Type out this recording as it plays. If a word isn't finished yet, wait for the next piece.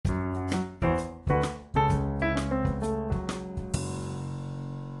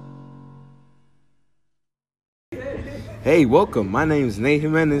Hey, welcome. My name is Nate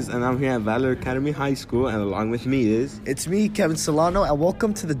Jimenez, and I'm here at Valor Academy High School, and along with me is... It's me, Kevin Solano, and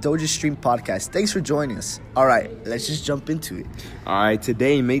welcome to the Doja Stream podcast. Thanks for joining us. All right, let's just jump into it. All right,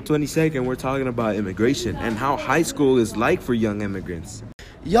 today, May 22nd, we're talking about immigration and how high school is like for young immigrants.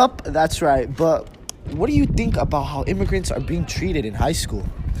 Yup, that's right. But what do you think about how immigrants are being treated in high school?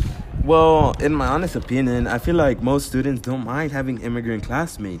 Well, in my honest opinion, I feel like most students don't mind having immigrant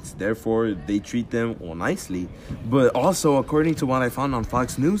classmates. Therefore, they treat them nicely. But also, according to what I found on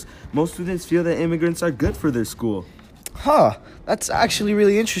Fox News, most students feel that immigrants are good for their school. That's actually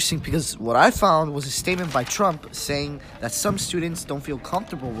really interesting because what I found was a statement by Trump saying that some students don't feel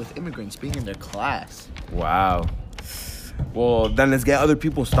comfortable with immigrants being in their class. Wow. Well, then let's get other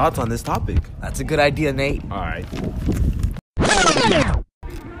people's thoughts on this topic. That's a good idea, Nate. All right.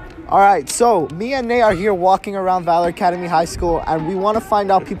 All right, so me and Nate are here walking around Valor Academy High School, and we want to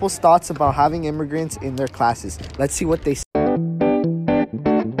find out people's thoughts about having immigrants in their classes. Let's see what they say.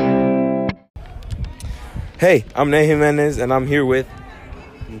 Hey, I'm Nate Jimenez, and I'm here with...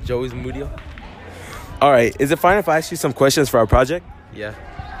 Joey Zamudio. All right, is it fine if I ask you some questions for our project? Yeah.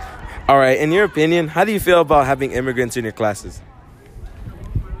 All right, in your opinion, how do you feel about having immigrants in your classes?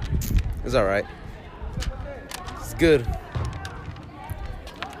 It's all right. It's good.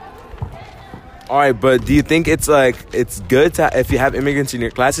 All right, but do you think it's good if you have immigrants in your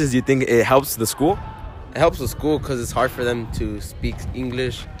classes? Do you think it helps the school? It helps the school because it's hard for them to speak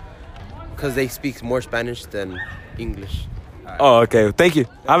English because they speak more Spanish than English. Oh, okay. Thank you.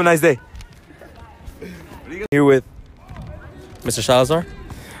 Have a nice day. Here with Mr. Salazar?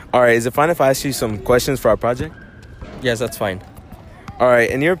 All right, is it fine if I ask you some questions for our project? Yes, that's fine. All right,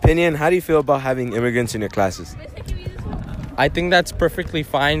 in your opinion, how do you feel about having immigrants in your classes? I think that's perfectly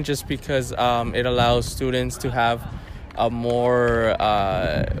fine just because it allows students to have more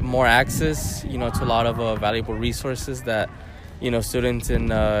access, to a lot of valuable resources that, students in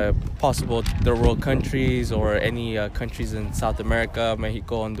possible third world countries or any countries in South America,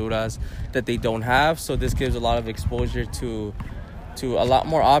 Mexico, Honduras, that they don't have. So this gives a lot of exposure to a lot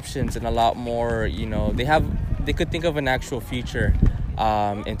more options and a lot more, they could think of an actual future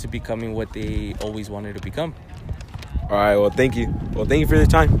into becoming what they always wanted to become. All right, well, thank you. Well, thank you for your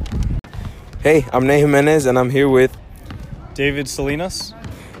time. Hey, I'm Nate Jimenez, and I'm here with... David Salinas.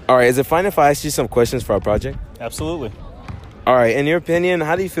 All right, is it fine if I ask you some questions for our project? Absolutely. All right, in your opinion,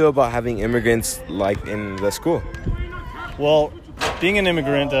 how do you feel about having immigrants, in the school? Well, being an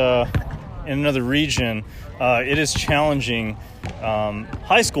immigrant in another region, it is challenging.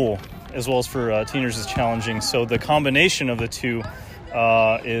 High school, as well as for teenagers, is challenging. So the combination of the two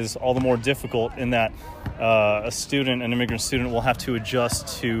is all the more difficult in that an immigrant student will have to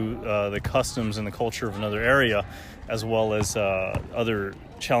adjust to the customs and the culture of another area, as well as other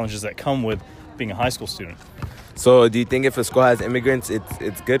challenges that come with being a high school student. So do you think if a school has immigrants,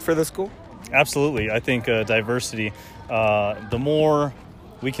 it's good for the school? Absolutely. I think diversity, the more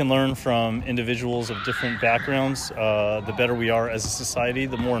we can learn from individuals of different backgrounds, the better we are as a society,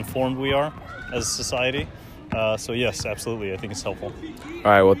 the more informed we are as a society. So yes, absolutely. I think it's helpful.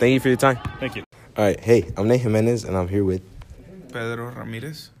 All right. Well, thank you for your time. Thank you. All right. Hey, I'm Nate Jimenez, and I'm here with... Pedro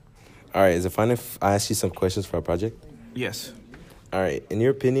Ramirez. All right. Is it fine if I ask you some questions for our project? Yes. All right. In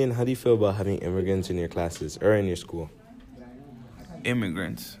your opinion, how do you feel about having immigrants in your classes or in your school?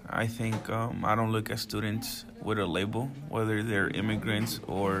 Immigrants. I think I don't look at students with a label, whether they're immigrants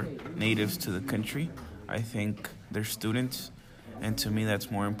or natives to the country. I think they're students. And to me, that's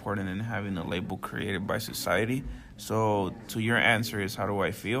more important than having a label created by society. So to your answer is, how do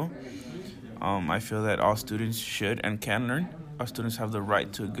I feel? I feel that all students should and can learn. All students have the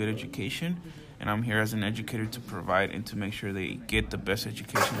right to a good education. And I'm here as an educator to provide and to make sure they get the best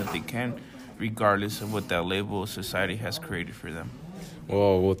education that they can, regardless of what that label society has created for them.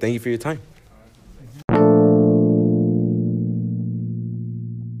 Well, thank you for your time.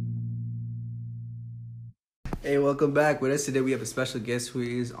 Hey, welcome back. With us today, we have a special guest who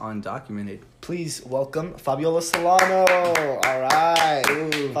is undocumented. Please welcome Fabiola Solano. All right.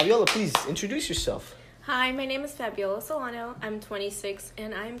 Ooh. Fabiola, please introduce yourself. Hi, my name is Fabiola Solano. I'm 26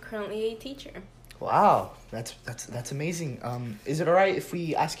 and I'm currently a teacher. Wow, that's amazing. Is it all right if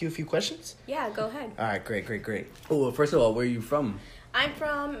we ask you a few questions? Yeah, go ahead. All right, great. Oh, well, first of all, where are you from? I'm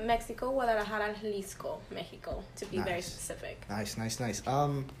from Mexico, Guadalajara, Jalisco, Mexico, to be very specific. Nice.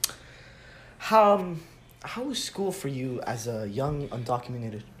 How was school for you as a young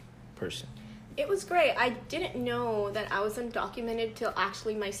undocumented person? It was great. I didn't know that I was undocumented till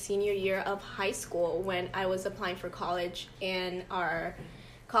actually my senior year of high school when I was applying for college, and our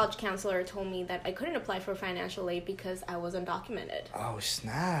college counselor told me that I couldn't apply for financial aid because I was undocumented. Oh,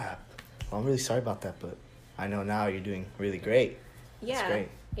 snap. Well, I'm really sorry about that, but I know now you're doing really great. Yeah. That's great.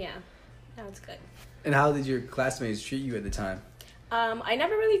 Yeah. That was good. And how did your classmates treat you at the time? I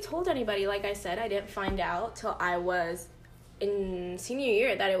never really told anybody. Like I said, I didn't find out till I was in senior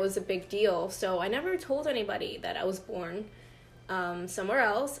year that it was a big deal. So I never told anybody that I was born somewhere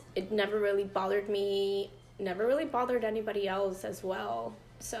else. It never really bothered me, never really bothered anybody else as well.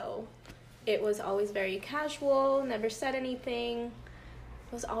 So it was always very casual, never said anything.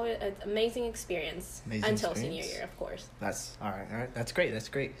 It was always an amazing experience until senior year, of course. That's all right. That's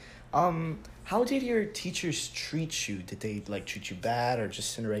great. How did your teachers treat you? Did they like treat you bad or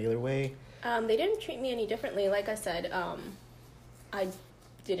just in a regular way? They didn't treat me any differently. Like I said, I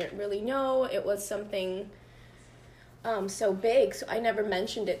didn't really know it was something so big, so I never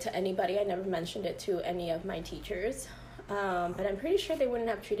mentioned it to anybody. I never mentioned it to any of my teachers. But I'm pretty sure they wouldn't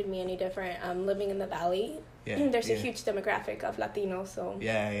have treated me any different. Living in the Valley, there's a huge demographic of Latinos, so...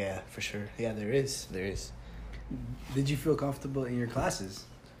 Yeah, for sure. Yeah, there is. Did you feel comfortable in your classes?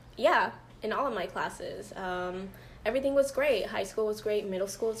 Yeah, in all of my classes. Everything was great. High school was great. Middle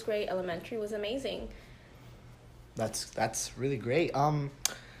school was great. Elementary was amazing. That's really great.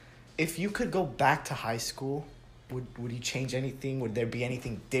 If you could go back to high school, would you change anything? Would there be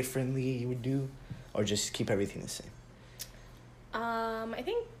anything differently you would do, or just keep everything the same? I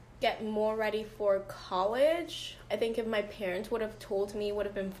think get more ready for college. I think if my parents would have told me, would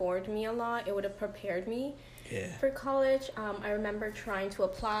have informed me a lot, it would have prepared me for college. I remember trying to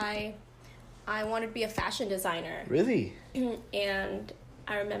apply. I wanted to be a fashion designer. Really? And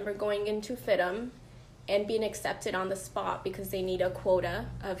I remember going into FITM and being accepted on the spot because they need a quota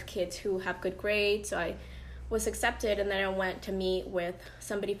of kids who have good grades. So I was accepted, and then I went to meet with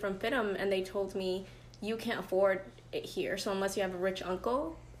somebody from FITM, and they told me, you can't afford it here. So unless you have a rich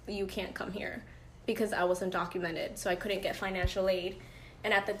uncle, you can't come here, because I wasn't documented. So I couldn't get financial aid.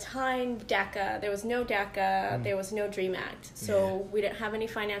 And at the time, DACA, there was no DACA, there was no DREAM Act. So we didn't have any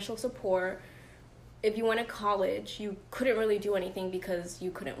financial support. If you went to college, you couldn't really do anything because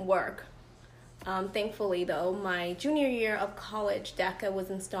you couldn't work. Thankfully, though, my junior year of college, DACA was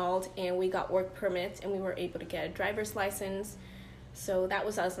installed, and we got work permits, and we were able to get a driver's license. So that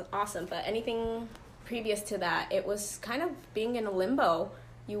was awesome. But anything previous to that, it was kind of being in a limbo.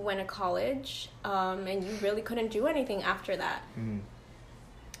 You went to college, and you really couldn't do anything after that.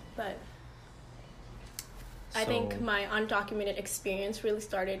 But I think my undocumented experience really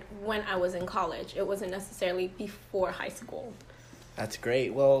started when I was in college. It wasn't necessarily before high school. That's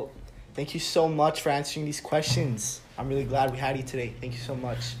great. Well, thank you so much for answering these questions. I'm really glad we had you today. Thank you so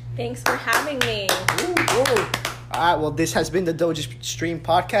much. Thanks for having me. All right, well, this has been the Doja Stream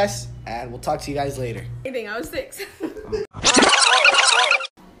podcast, and we'll talk to you guys later. I think I was 6.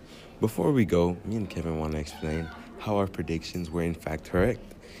 Before we go, me and Kevin want to explain how our predictions were in fact correct.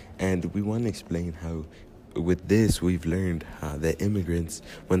 And we want to explain how, with this, we've learned that immigrants,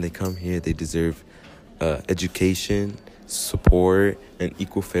 when they come here, they deserve education, support, and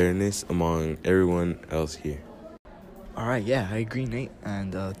equal fairness among everyone else here. All right, yeah, I agree, Nate.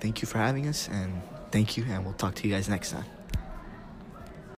 And thank you for having us, and thank you, and we'll talk to you guys next time.